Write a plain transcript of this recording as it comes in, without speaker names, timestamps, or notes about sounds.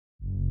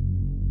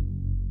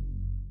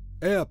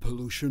Air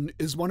pollution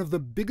is one of the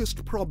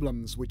biggest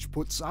problems which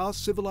puts our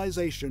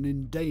civilization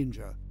in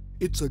danger.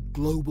 It's a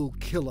global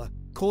killer,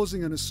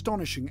 causing an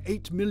astonishing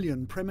 8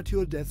 million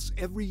premature deaths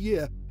every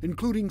year,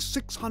 including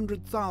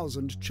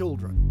 600,000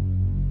 children.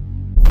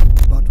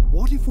 But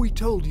what if we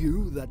told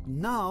you that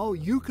now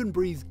you can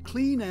breathe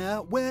clean air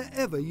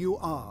wherever you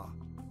are?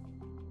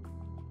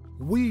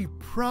 We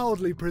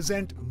proudly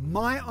present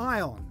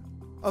Myion,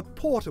 a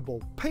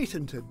portable,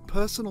 patented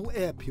personal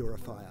air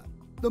purifier,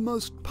 the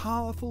most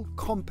powerful,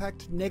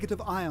 compact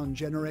negative ion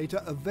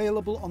generator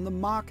available on the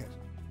market.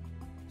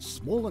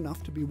 Small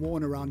enough to be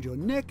worn around your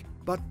neck,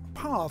 but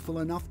powerful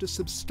enough to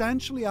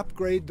substantially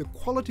upgrade the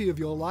quality of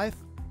your life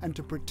and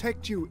to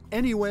protect you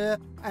anywhere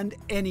and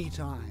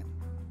anytime.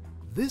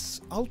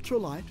 This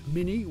ultralight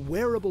mini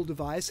wearable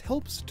device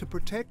helps to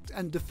protect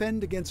and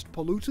defend against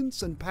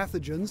pollutants and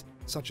pathogens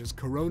such as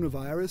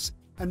coronavirus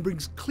and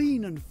brings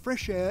clean and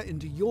fresh air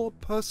into your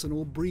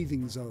personal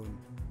breathing zone.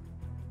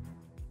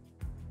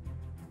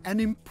 An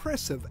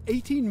impressive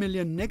 18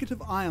 million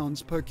negative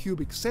ions per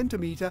cubic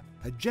centimetre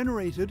are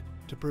generated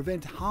to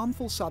prevent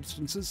harmful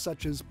substances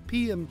such as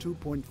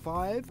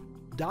PM2.5,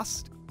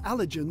 dust,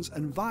 allergens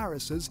and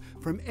viruses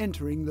from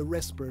entering the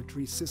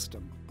respiratory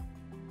system.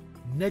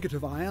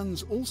 Negative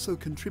ions also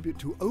contribute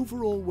to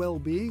overall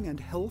well-being and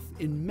health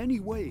in many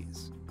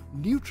ways,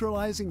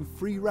 neutralizing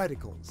free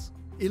radicals,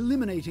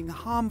 eliminating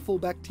harmful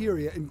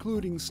bacteria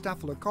including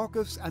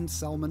Staphylococcus and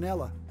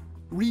Salmonella,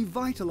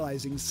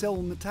 revitalizing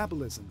cell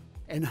metabolism,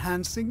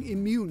 enhancing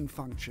immune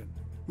function,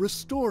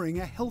 restoring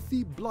a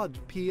healthy blood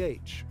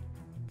pH,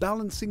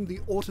 balancing the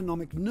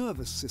autonomic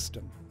nervous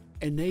system,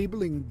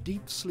 enabling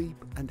deep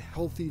sleep and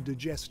healthy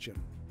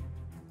digestion.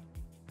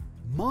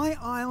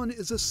 Myion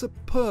is a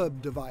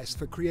superb device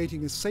for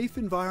creating a safe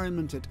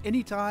environment at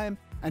any time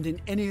and in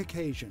any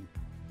occasion,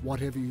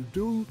 whatever you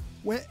do,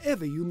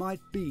 wherever you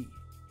might be.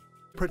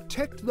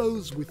 Protect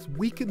those with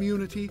weak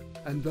immunity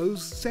and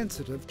those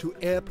sensitive to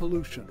air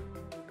pollution.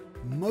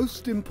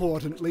 Most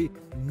importantly,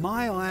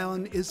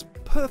 Myion is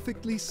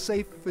perfectly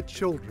safe for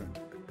children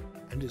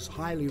and is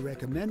highly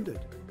recommended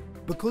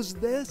because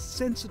their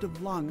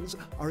sensitive lungs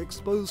are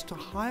exposed to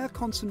higher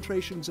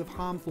concentrations of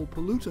harmful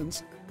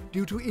pollutants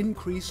due to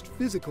increased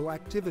physical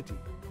activity.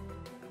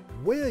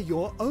 Wear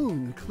your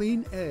own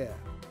clean air,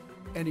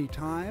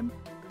 anytime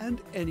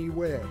and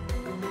anywhere.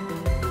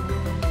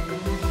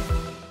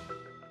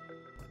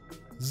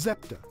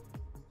 Zepter.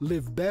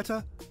 Live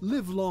better,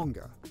 live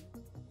longer.